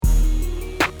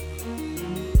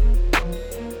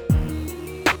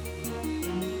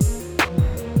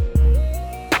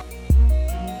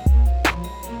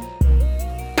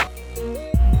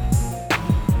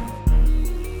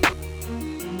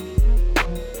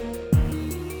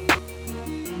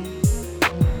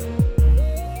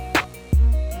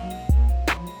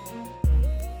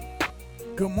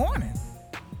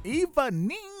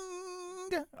evening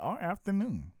or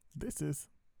afternoon. This is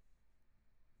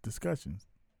Discussions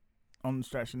on the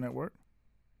Distraction Network.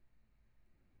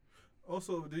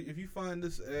 Also, if you find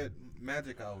this at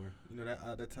magic hour,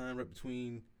 that time right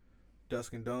between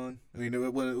dusk and dawn. I mean,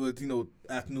 when it was,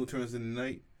 afternoon turns into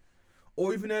night,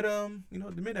 or even at the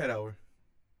midnight hour,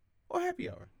 or happy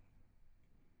hour,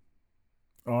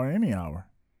 or any hour.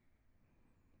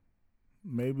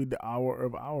 Maybe the hour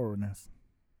of ourness.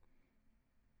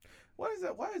 Why is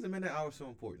that? Why is the midnight hour so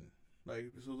important?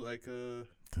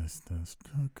 This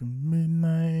struck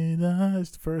midnight.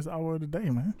 It's the first hour of the day,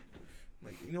 man.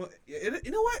 Like, you know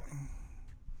what?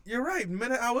 You're right.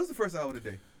 Midnight hour is the first hour of the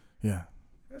day. Yeah.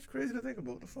 That's crazy to think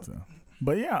about. What the fuck?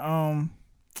 But yeah,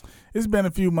 it's been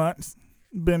a few months.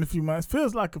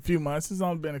 Feels like a few months. It's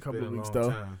only been a couple of weeks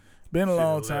though. Been a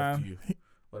long time.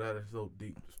 Without a so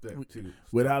deep respect too.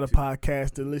 Without a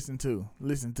podcast to listen to.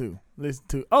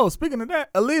 Oh, speaking of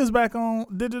that, Aaliyah's back on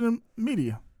digital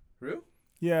media. Real?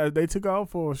 Yeah, they took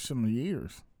off for some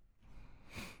years.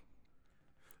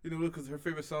 Because her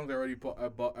favorite songs I already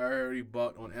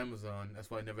bought on Amazon. That's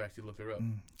why I never actually looked her up.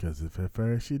 Because if at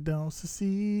first you don't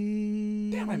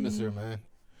succeed. Damn, I miss her, man.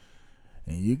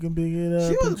 And you can pick it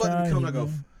up. She was about to become like a.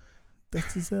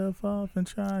 Dust yourself off and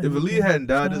try. If Aaliyah hadn't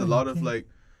died, there's a lot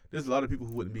of people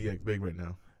who wouldn't be like big right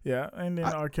now. Yeah, and then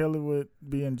R. Kelly would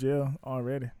be in jail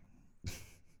already.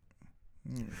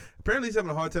 Apparently, he's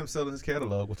having a hard time selling his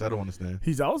catalog, which I don't understand.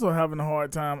 He's also having a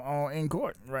hard time in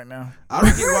court right now. I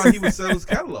don't get why he would sell his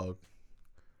catalog.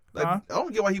 I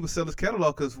don't get why he would sell his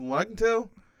catalog because, from what I can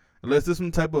tell, unless there's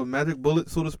some type of magic bullet,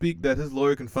 so to speak, that his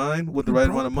lawyer can find with the right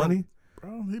amount of money.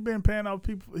 Bro, he been paying off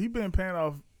people. He been paying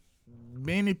off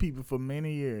many people for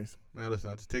many years. Man,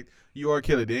 listen, I just take you R.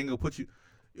 Kelly. They ain't gonna put you.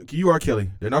 You R. Kelly.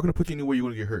 They're not gonna put you anywhere you're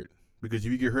gonna get hurt because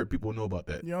if you get hurt, people will know about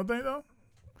that. You don't think though?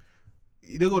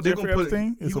 Jeffrey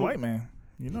Epstein is a white man.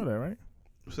 You know that, right?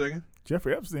 Second.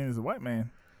 Jeffrey Epstein is a white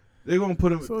man. They're gonna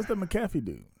put him. So it's the McAfee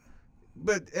dude.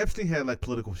 But Epstein had like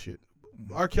political shit.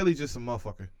 R. Kelly's just a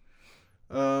motherfucker.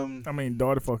 I mean,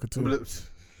 daughter fucker too.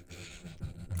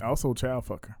 Also child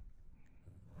fucker.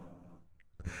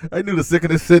 I knew the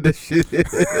second that said that shit.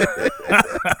 That's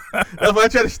why I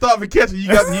tried to stop and catch it. You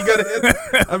got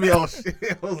it. I mean, oh shit.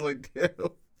 I was like,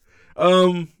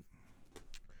 damn.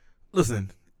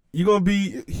 Listen. He's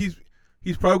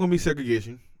probably gonna be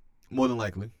segregation, more than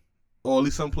likely, or at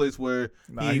least someplace where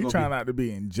he's trying not to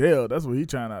be in jail. That's what he's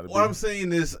trying not to be. What I'm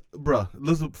saying is, bruh,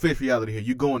 let's face reality here.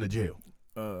 You going to jail?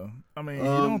 I mean, you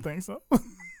don't think so?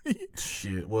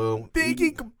 Shit. Well, think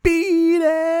he could beat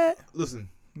it? Listen,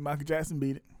 Michael Jackson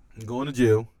beat it. I'm going to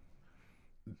jail.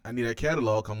 I need that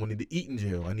catalog. I'm gonna need to eat in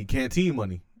jail. I need canteen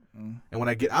money. And when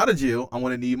I get out of jail, I'm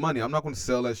going to need money. I'm not going to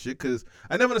sell that shit because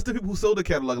I never understood people who sold the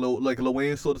catalog. Like Lil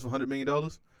Wayne sold it for $100 million.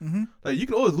 Mm-hmm. Like, you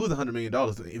can always lose $100 million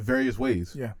in various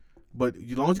ways. Yeah. But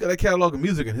as long as you got that catalog of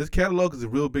music, and his catalog is a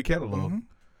real big catalog, mm-hmm.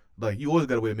 like, you always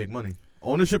got a way to make money.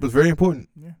 Ownership is very important.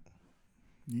 Yeah.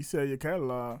 You sell your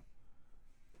catalog,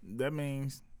 that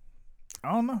means,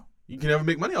 I don't know. You can never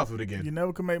make money off of it again. You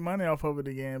never can make money off of it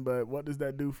again, but what does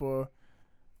that do for,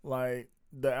 like,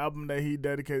 the album that he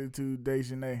dedicated to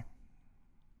Dejanay?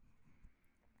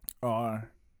 Or,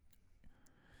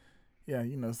 yeah,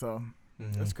 so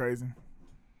that's crazy.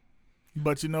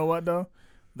 But you know what, though?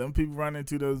 Them people run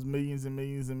into those millions and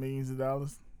millions and millions of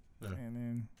dollars. Yeah.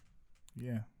 And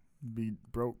then, be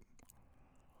broke.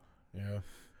 Yeah.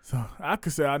 So I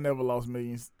could say I never lost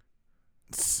millions.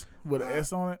 With an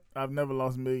S on it, I've never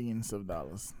lost millions of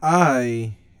dollars.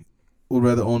 I would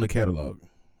rather own a catalog.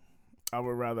 I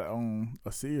would rather own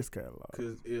a Sears catalog.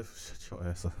 Shut your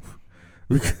ass up.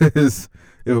 Because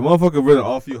if a motherfucker really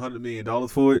offer you $100 million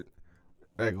for it,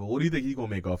 like, what do you think he's gonna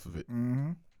make off of it?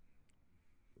 Mm-hmm.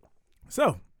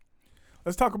 So,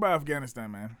 let's talk about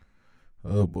Afghanistan, man.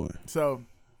 Oh boy. So,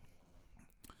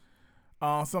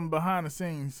 some behind the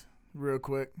scenes, real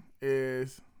quick,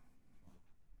 is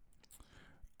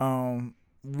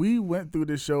we went through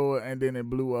this show and then it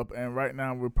blew up, and right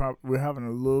now we're having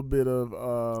a little bit of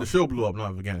the show blew up,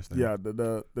 not Afghanistan. Yeah,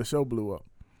 the show blew up.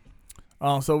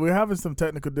 So we're having some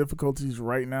technical difficulties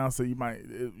right now, so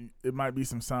it might be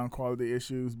some sound quality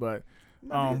issues, but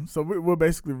so we're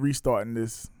basically restarting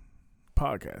this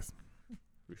podcast.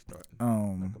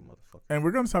 And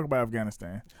we're going to talk about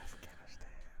Afghanistan.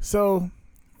 So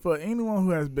for anyone who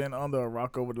has been under a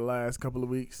rock over the last couple of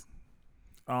weeks,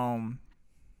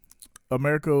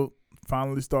 America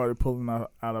finally started pulling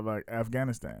out of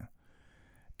Afghanistan,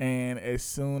 and as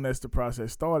soon as the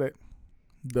process started,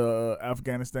 the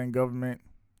Afghanistan government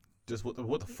just what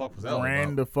the fuck was that?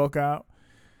 Ran the fuck out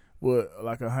with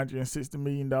like $160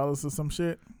 million or some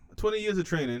shit. 20 years of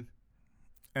training,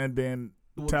 and then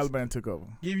Taliban took over.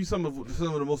 Give you some of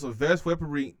the most advanced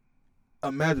weaponry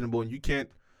imaginable, and you can't.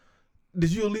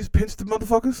 Did you at least pinch the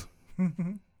motherfuckers?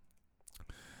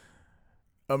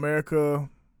 America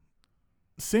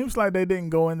seems like they didn't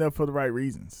go in there for the right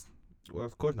reasons. Well,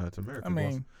 of course not. It's America. I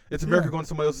mean, it's America going to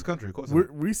somebody else's country. Of course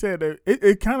not. We said that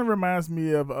it kind of reminds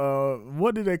me of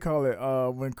what did they call it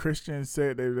when Christians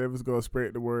said they was going to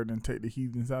spread the word and take the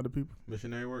heathens out of people?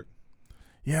 Missionary work.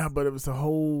 Yeah, but it was a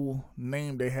whole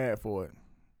name they had for it.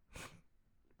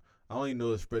 I only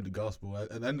know it's spread the gospel.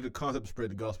 I know the concept of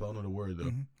spread the gospel. I don't know the word though.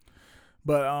 Mm-hmm.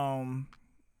 But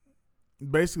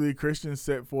basically Christians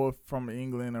set forth from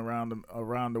England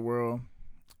around the world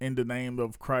in the name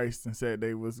of Christ and said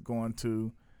they was going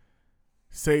to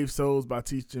save souls by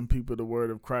teaching people the word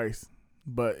of Christ.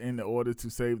 But in order to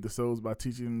save the souls by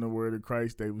teaching them the word of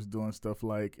Christ, they was doing stuff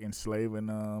like enslaving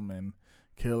them and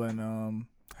killing them,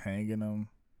 hanging them,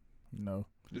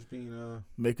 just being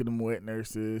making them wet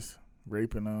nurses,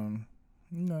 raping them,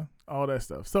 all that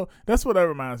stuff. So that's what that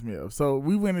reminds me of. So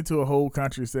we went into a whole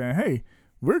country saying, hey,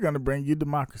 we're going to bring you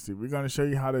democracy. We're going to show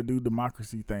you how to do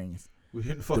democracy things. We're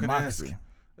hitting fucking democracy.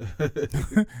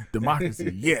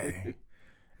 Democracy, yeah.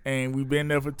 And we've been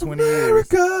there for 20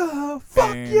 years. America,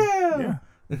 fuck yeah.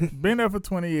 Been there for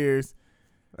 20 years.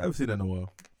 I haven't seen that in a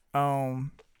while.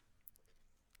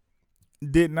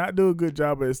 Did not do a good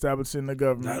job of establishing the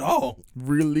government. Not at all.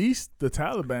 Released the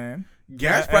Taliban.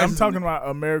 Gas prices. I'm talking about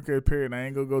America, period. I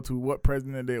ain't going to go to what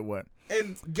president did what.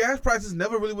 And gas prices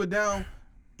never really went down,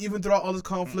 even throughout all this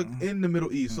conflict in the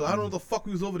Middle East. So I don't know what the fuck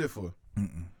we was over there for.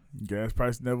 Gas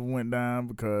prices never went down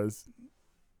because,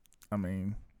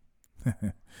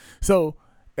 so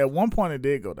at one point it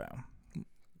did go down.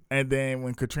 And then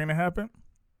when Katrina happened,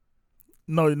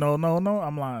 no,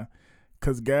 I'm lying.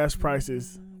 Because gas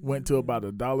prices went to about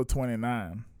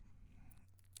 $1.29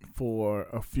 for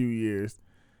a few years.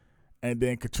 And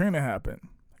then Katrina happened.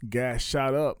 Gas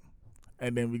shot up.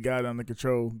 And then we got it under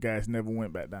control. Gas never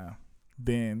went back down.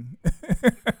 Then.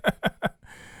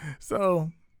 So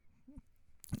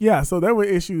there were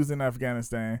issues in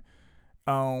Afghanistan.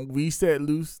 We set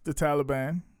loose the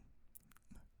Taliban.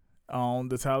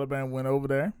 The Taliban went over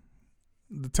there.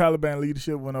 The Taliban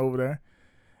leadership went over there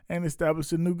and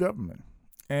established a new government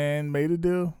and made a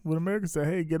deal with America. Said,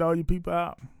 hey, get all your people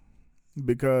out.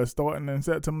 Because starting in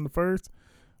September the 1st,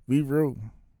 we rule.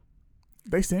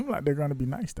 They seem like they're going to be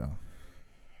nice, though.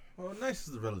 Well, nice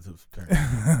is a relative term.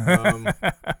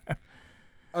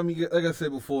 Like I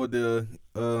said before, the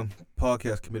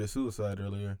podcast committed suicide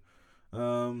earlier.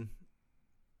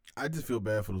 I just feel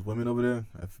bad for those women over there.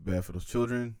 I feel bad for those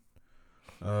children.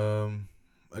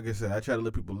 Like I said, I try to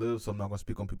let people live, so I'm not going to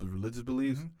speak on people's religious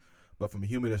beliefs. Mm-hmm. But from a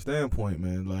human standpoint,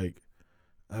 man,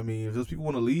 if those people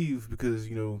want to leave because,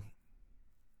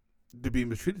 they're being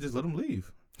mistreated, just let them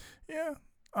leave. Yeah.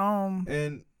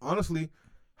 And honestly,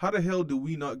 how the hell do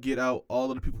we not get out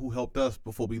all of the people who helped us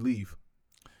before we leave?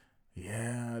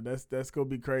 Yeah, that's gonna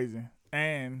be crazy.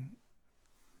 And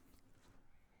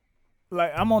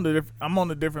I'm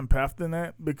on a different path than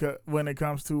that, because when it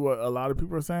comes to what a lot of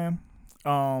people are saying,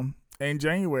 in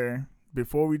January,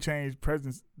 before we changed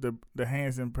presidents, the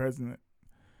hands in president,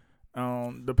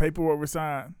 the paperwork was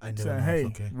signed saying,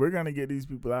 hey, we're gonna get these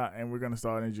people out and we're gonna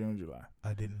start in June, July.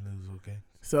 I didn't lose, okay.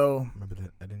 So remember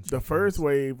that I didn't. The first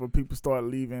wave of people started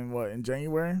leaving in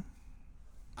January.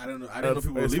 I don't know. I didn't know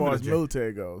people were leaving as far as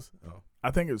military goes. Oh.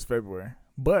 I think it was February,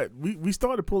 but we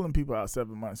started pulling people out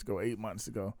 7 months ago, 8 months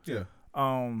ago. Yeah.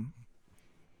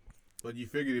 But you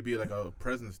figured it'd be like a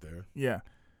presence there. Yeah.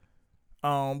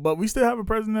 But we still have a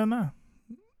president now.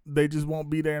 They just won't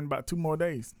be there in about 2 more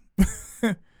days.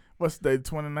 What's the day,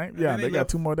 29th? Yeah, they got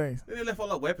 2 more days. They left all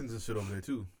that weapons and shit over there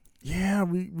too. Yeah,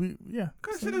 we What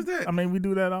kind of shit is that? We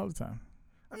do that all the time.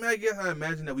 I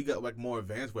imagine that we got more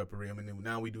advanced weaponry.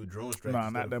 Now we do drone strikes.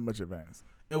 No, not that much advanced.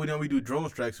 And now we do drone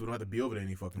strikes, so we don't have to be over there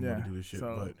any fucking more to do this shit.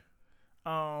 So,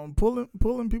 but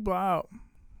pulling people out,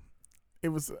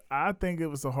 I think it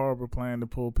was a horrible plan to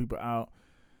pull people out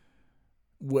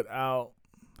without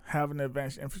having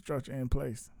advanced infrastructure in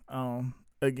place.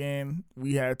 Again,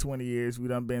 we had 20 years. We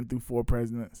done been through 4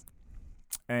 presidents,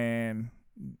 and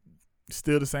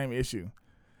still the same issue,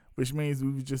 which means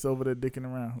we was just over there dicking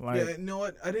around. Yeah, you know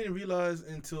what? I didn't realize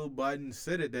until Biden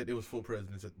said it that it was 4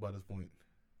 presidents by this point.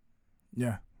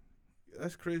 Yeah.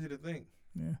 That's crazy to think.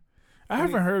 Yeah. I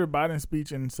haven't heard a Biden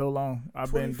speech in so long.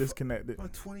 I've been disconnected.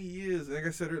 About 20 years. Like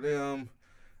I said earlier,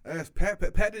 I asked Pat.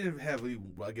 Pat didn't have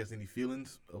any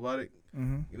feelings about it.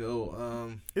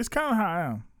 Mm-hmm. It's kind of how I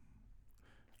am.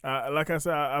 Like I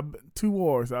said, 2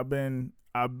 wars. I've been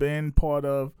part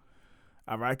of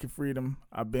Iraqi freedom.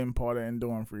 I've been part of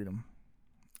Enduring freedom.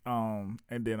 and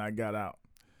then I got out.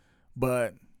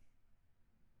 But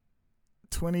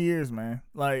 20 years, man.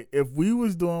 Like, if we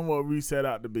was doing what we set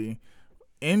out to be,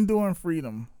 Enduring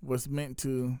Freedom was meant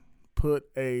to put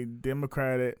a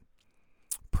democratic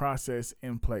process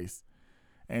in place.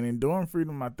 And Enduring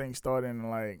Freedom, I think, started in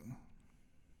like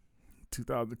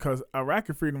 2000, because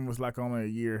Iraqi freedom was like only a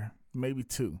year, maybe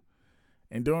 2.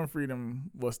 Enduring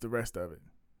Freedom was the rest of it.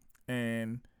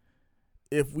 And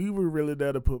if we were really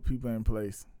there to put people in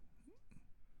place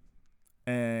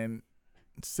and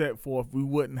set forth, we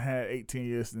wouldn't have 18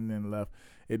 years and then left.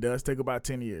 It does take about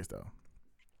 10 years, though,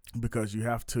 because you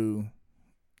have to,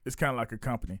 it's kind of like a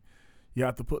company. You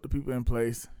have to put the people in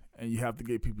place, and you have to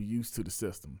get people used to the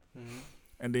system. Mm-hmm.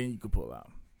 And then you can pull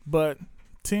out. But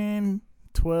 10,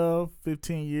 12,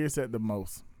 15 years at the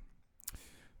most.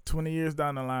 20 years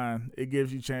down the line, it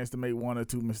gives you a chance to make 1 or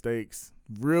 2 mistakes,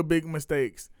 real big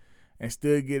mistakes, and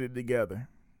still get it together.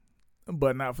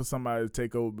 But not for somebody to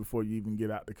take over before you even get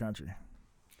out the country.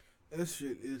 That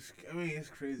shit is, I mean, it's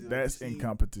crazy. That's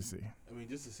incompetency. I mean,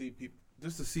 just to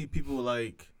see people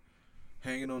like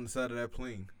hanging on the side of that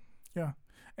plane. Yeah.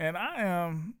 And I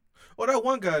am. Well, that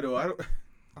one guy, though, I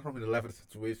don't mean to laugh at the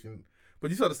situation, but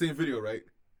you saw the same video, right?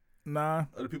 Nah.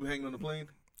 Of the people hanging on the plane?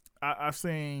 I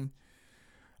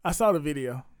saw the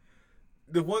video.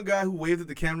 The one guy who waved at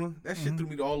the camera, that shit threw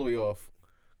me all the way off.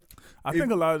 I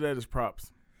think a lot of that is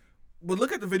props. But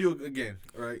look at the video again,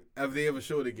 right? If they ever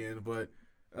show it again. But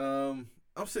I'm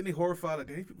sitting there horrified, like,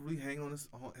 hey, people really hanging on this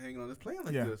plane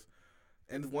like this.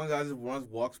 And one guy just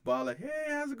walks by like, hey,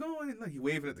 how's it going? And like, he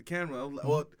waving at the camera. Like,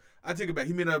 well, I take it back.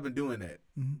 He may not have been doing that.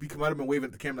 He might have been waving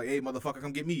at the camera like, hey, motherfucker,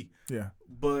 come get me. Yeah.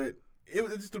 But it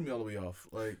just threw me all the way off.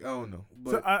 Like, I don't know.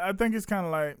 But so I think it's kind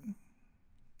of like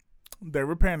they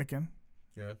were panicking.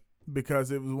 Yeah. Because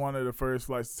it was one of the first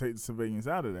flights to take the civilians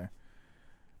out of there.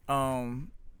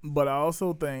 But I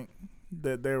also think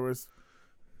that there was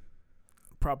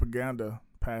propaganda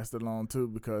passed along too,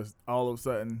 because all of a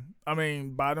sudden, I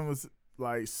mean, Biden was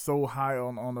like so high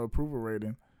on the approval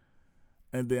rating,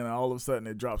 and then all of a sudden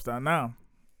it drops down. Now,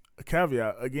 a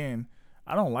caveat again,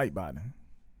 I don't like Biden.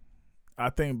 I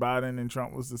think Biden and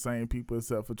Trump was the same people,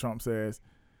 except for Trump says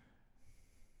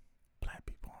black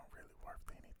people aren't really worth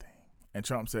anything, and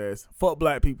Trump says fuck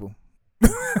black people.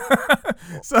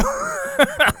 So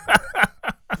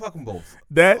fuck them both.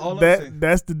 That's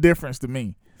the difference to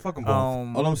me. Fuck them both.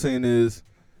 All I'm saying is,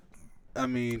 I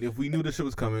mean, if we knew this shit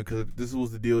was coming, because this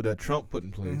was the deal that Trump put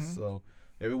in place, so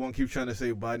everyone keeps trying to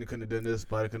say Biden couldn't have done this,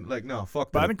 Biden couldn't, like, no,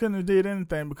 fuck that. Biden couldn't have did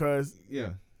anything because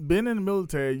being in the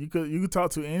military, you could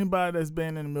talk to anybody that's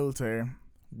been in the military.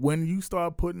 When you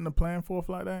start putting a plan forth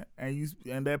like that,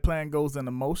 and that plan goes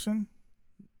into motion,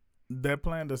 that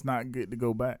plan does not get to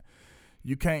go back.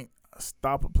 You can't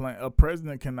stop a plan. A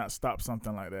president cannot stop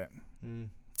something like that.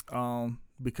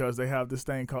 Because they have this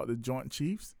thing called the Joint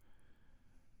Chiefs,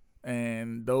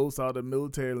 and those are the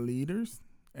military leaders.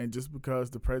 And just because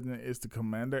the president is the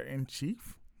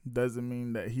commander-in-chief doesn't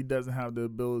mean that he doesn't have the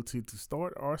ability to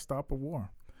start or stop a war.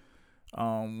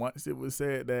 Once it was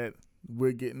said that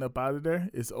we're getting up out of there,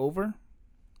 it's over,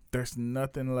 there's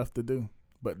nothing left to do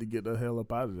but to get the hell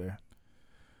up out of there.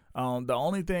 The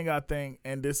only thing I think,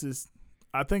 and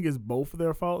I think it's both of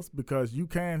their faults, because you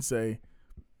can say,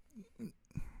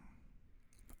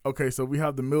 okay, so we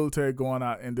have the military going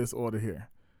out in this order here.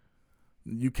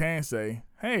 You can say,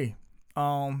 hey,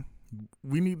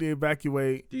 we need to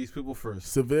evacuate these people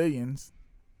first. Civilians.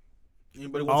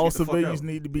 All civilians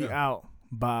need to be out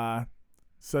by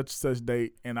such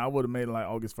date, and I would have made it like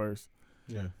August 1st.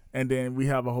 Yeah. And then we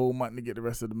have a whole month to get the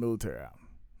rest of the military out.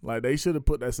 Like, they should have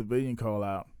put that civilian call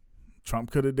out.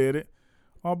 Trump could have did it,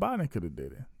 or Biden could have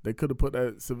did it. They could have put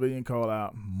that civilian call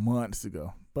out months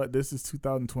ago. But this is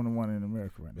 2021 in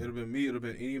America right now. It would have been me. It would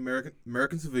have been any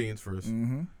American civilians first.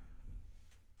 Mm-hmm.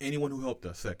 Anyone who helped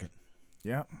us second.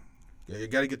 Yeah. Yeah, you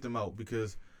got to get them out,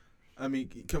 because, I mean,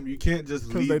 you can't just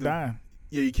leave them. Because they dying.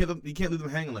 Yeah, you can't leave them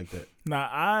hanging like that. Now,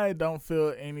 I don't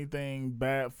feel anything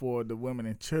bad for the women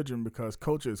and children, because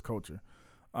culture is culture.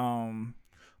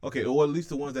 Okay, or at least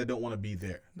the ones that don't want to be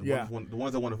there. The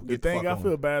ones that want to get the fuck thing I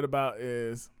feel bad about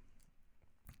is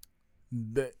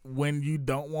that when you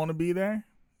don't want to be there,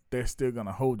 they're still going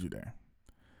to hold you there.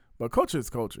 But culture is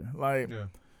culture. Like,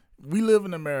 we live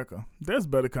in America. There's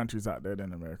better countries out there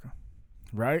than America,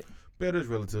 right? Better is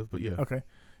relative, but yeah. Okay.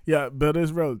 Yeah, better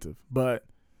is relative. But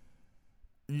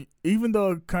even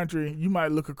though a country, you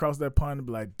might look across that pond and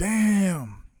be like,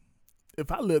 damn,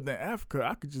 if I lived in Africa,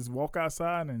 I could just walk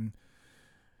outside and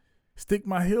stick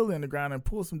my heel in the ground and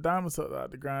pull some diamonds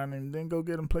out the ground and then go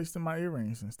get them placed in my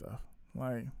earrings and stuff.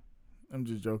 Like, I'm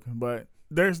just joking. But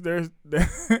there's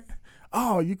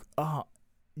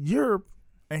Europe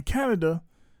and Canada,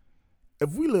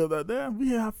 if we lived out there, we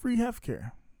have free health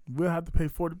care. We'll have to pay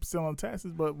 40% on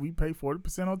taxes, but we pay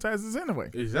 40% on taxes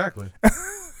anyway. Exactly.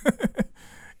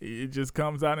 It just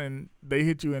comes out and they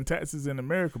hit you in taxes in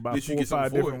America by 4 or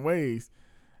 5 different ways,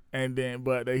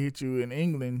 but they hit you in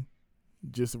England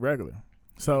just regular.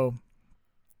 So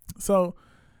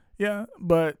yeah,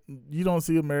 but you don't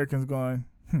see Americans going,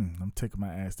 I'm taking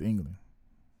my ass to England.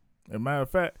 As a matter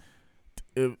of fact,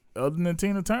 if other than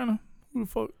Tina Turner, who the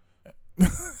fuck?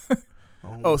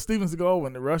 Steven Seagal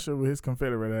went to Russia with his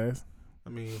Confederate ass.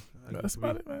 I mean, that's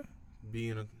about it, man.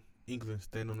 Being in England,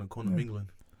 standing on the corner of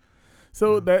England.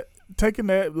 So that taking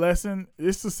that lesson,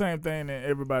 it's the same thing that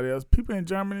everybody else. People in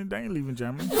Germany, they ain't leaving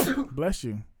Germany. Bless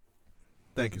you.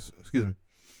 Thank you. Excuse me.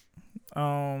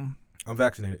 I'm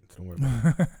vaccinated. Don't worry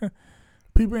about it.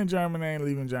 People in Germany ain't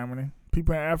leaving Germany.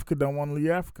 People in Africa don't want to leave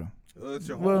Africa. It's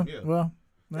your home. Well,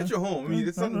 it's your home. I mean,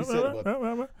 it's something to be said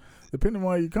about it. Depending on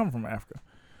where you come from, Africa,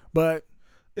 but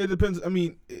it depends. I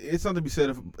mean, it's something to be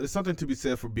said. It's something to be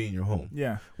said for being your home.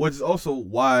 Yeah. Which is also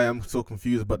why I'm so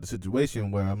confused about the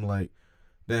situation where I'm like,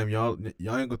 damn, y'all ain't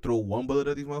gonna throw one bullet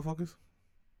at these motherfuckers,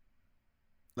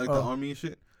 like the army and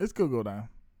shit. It's gonna go down.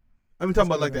 I mean,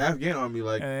 talking about like the Afghan army,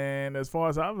 like. And as far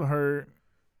as I've heard,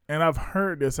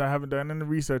 this, I haven't done any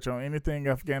research on anything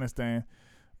Afghanistan,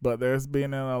 but there's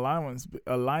been an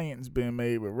alliance being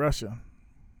made with Russia.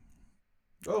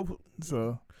 Oh,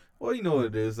 so. Well, you know what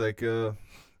it is. Like,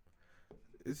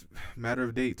 it's a matter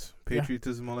of dates.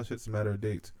 Patriotism, all that shit's a matter of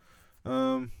dates.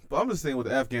 But I'm just saying with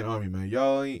the Afghan army, man,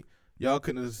 y'all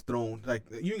couldn't have just thrown, like,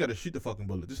 you ain't got to shoot the fucking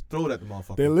bullet. Just throw it at the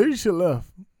motherfucker. Their leadership left.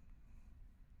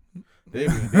 They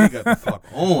got the fuck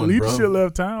on, leadership bro.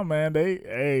 left town, man.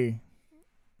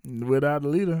 Without a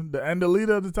leader. The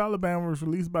leader of the Taliban was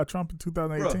released by Trump in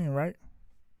 2018, bro. Right?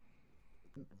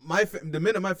 The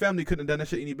minute my family couldn't have done that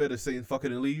shit any better, saying fuck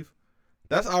it and leave.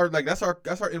 That's our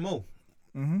MO.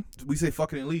 Mm-hmm. We say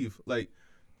fuck it and leave. Like,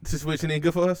 the situation ain't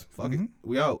good for us. Fuck it,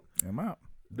 we out. I'm out.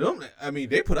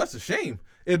 They put us to shame.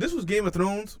 If this was Game of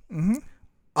Thrones, mm-hmm.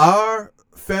 our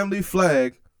family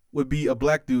flag would be a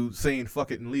black dude saying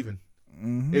fuck it and leaving.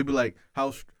 Mm-hmm. It'd be like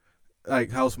house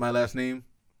my last name,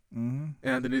 mm-hmm.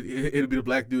 and then it'd be the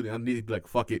black dude, and he'd be like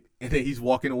fuck it, and then he's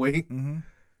walking away. Mm-hmm.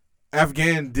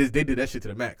 They did that shit to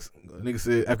the max. Nigga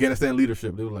said Afghanistan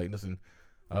leadership. They were like, listen,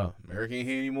 America ain't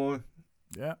here anymore.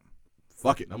 Yeah.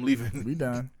 Fuck it, I'm leaving. We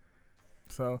done.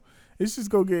 So it's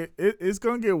just it's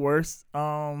gonna get worse.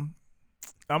 I'm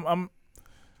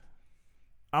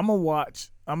gonna watch.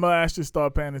 I'm gonna actually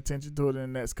start paying attention to it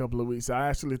in the next couple of weeks. I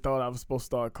actually thought I was supposed to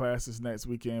start classes next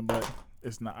weekend, but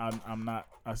it's not. I'm not.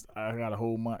 I got a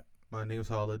whole month. My name's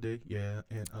Holiday, yeah,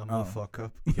 and I'm a fuck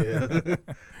up, yeah.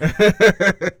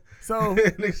 So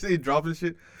they say dropping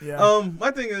shit. Yeah.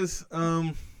 My thing is,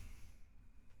 there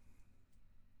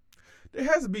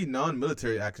has to be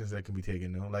non-military actions that can be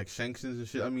taken, though, like sanctions and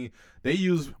shit. I mean, they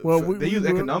use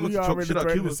economics to choke shit out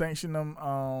Cuba. To sanction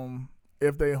them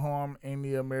if they harm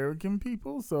any American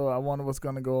people. So one of us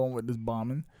gonna go on with this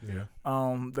bombing. Yeah.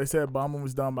 They said bombing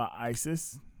was done by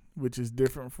ISIS, which is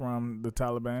different from the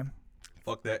Taliban.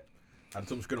 Fuck that. I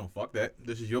told him straight on. Fuck that.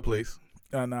 This is your place.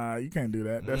 Nah, you can't do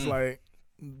that. That's like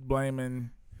blaming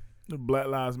Black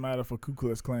Lives Matter for Ku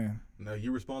Klux Klan. No,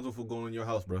 you're responsible for going in your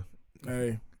house, bro.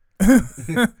 Hey.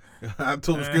 I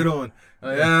told him straight on.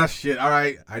 Like, shit. All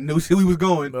right. I knew we was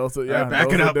going. Those are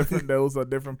those are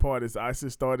different parties.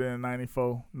 ISIS started in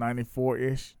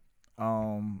 94-ish.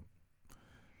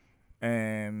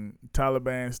 And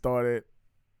Taliban started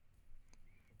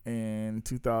in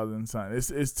 2000 something.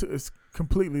 It's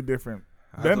completely different.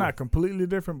 They're not completely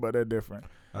different, but they're different.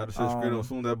 I just said straight on. As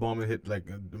soon as that bombing hit, like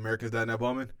the Americans died in that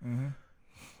bombing,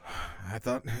 I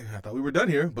thought we were done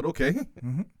here, but okay.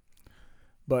 Mm-hmm.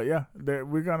 But yeah,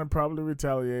 we're gonna probably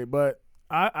retaliate. But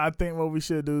I think what we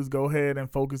should do is go ahead and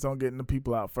focus on getting the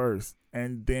people out first,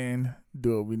 and then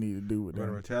do what we need to do with them. We're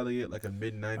gonna retaliate like a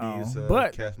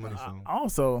mid-90s Cash Money song.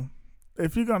 Also,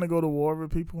 if you're gonna go to war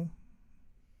with people,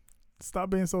 stop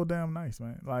being so damn nice,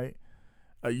 man. Like,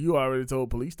 you already told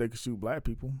police they could shoot black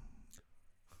people.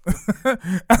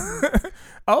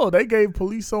 Oh, they gave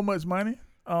police so much money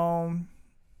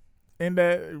in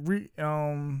that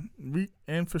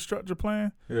infrastructure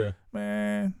plan. Yeah,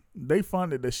 man, they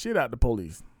funded the shit out the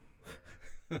police.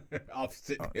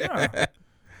 Opposite. Yeah.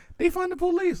 They fund the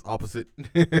police. Opposite.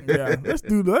 Yeah,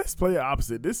 let's play it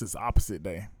opposite. This is opposite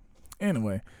day.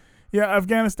 Anyway, yeah,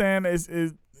 Afghanistan is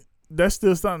that's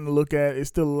still something to look at. It's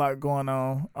still a lot going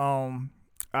on.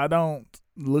 I don't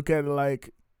look at it like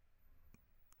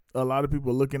a lot of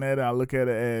people are looking at it. I look at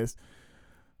it as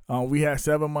we had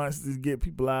 7 months to get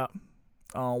people out.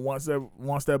 Once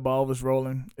that ball was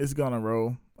rolling, it's gonna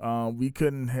roll. We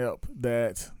couldn't help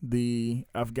that the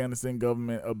Afghanistan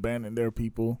government abandoned their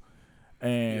people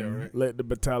and let the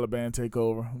Taliban take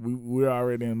over. We're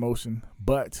already in motion,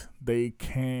 but they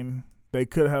could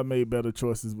have made better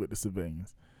choices with the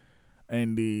civilians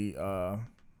and the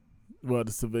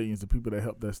civilians, the people that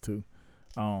helped us too.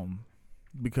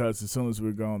 Because as soon as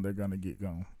we're gone, they're gonna get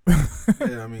gone.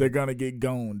 Yeah, I mean, they're gonna get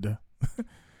goned.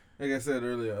 Like I said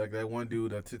earlier, like that one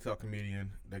dude, that TikTok comedian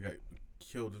that got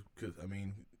killed because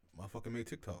motherfucker made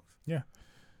TikToks. Yeah,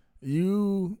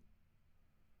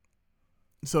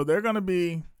 So they're gonna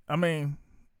be.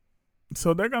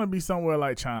 They're gonna be somewhere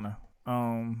like China.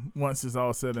 Once it's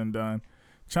all said and done,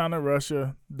 China,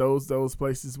 Russia, those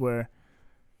places where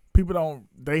people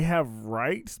they have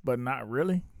rights, but not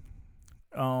really.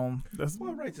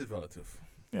 Rights is relative.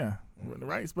 Yeah,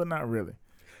 rights, but not really.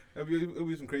 It'll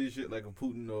be some crazy shit like a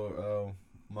Putin or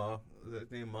Ma. Is that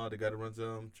his name? Ma, the guy that runs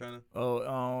China.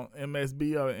 Oh,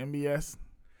 MSB or MBS.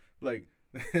 Like,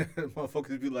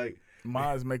 motherfuckers be like,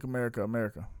 Ma is Make America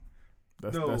America.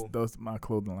 That's my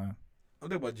clothing line. I'm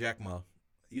talking about Jack Ma.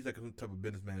 He's like a type of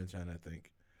businessman in China, I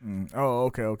think. Oh,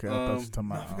 okay. I thought you were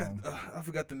talking about. I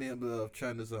forgot the name of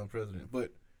China's president,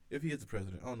 but if he is the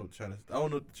president, I don't know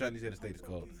what the Chinese head of state is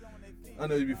called. I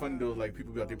know it'd be funny though, like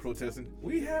people be out there protesting.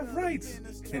 We have rights, and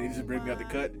they just bring me out the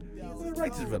cut. Well,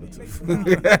 rights is relative.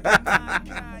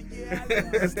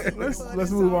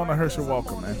 Let's move on to Herschel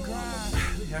Walker, man.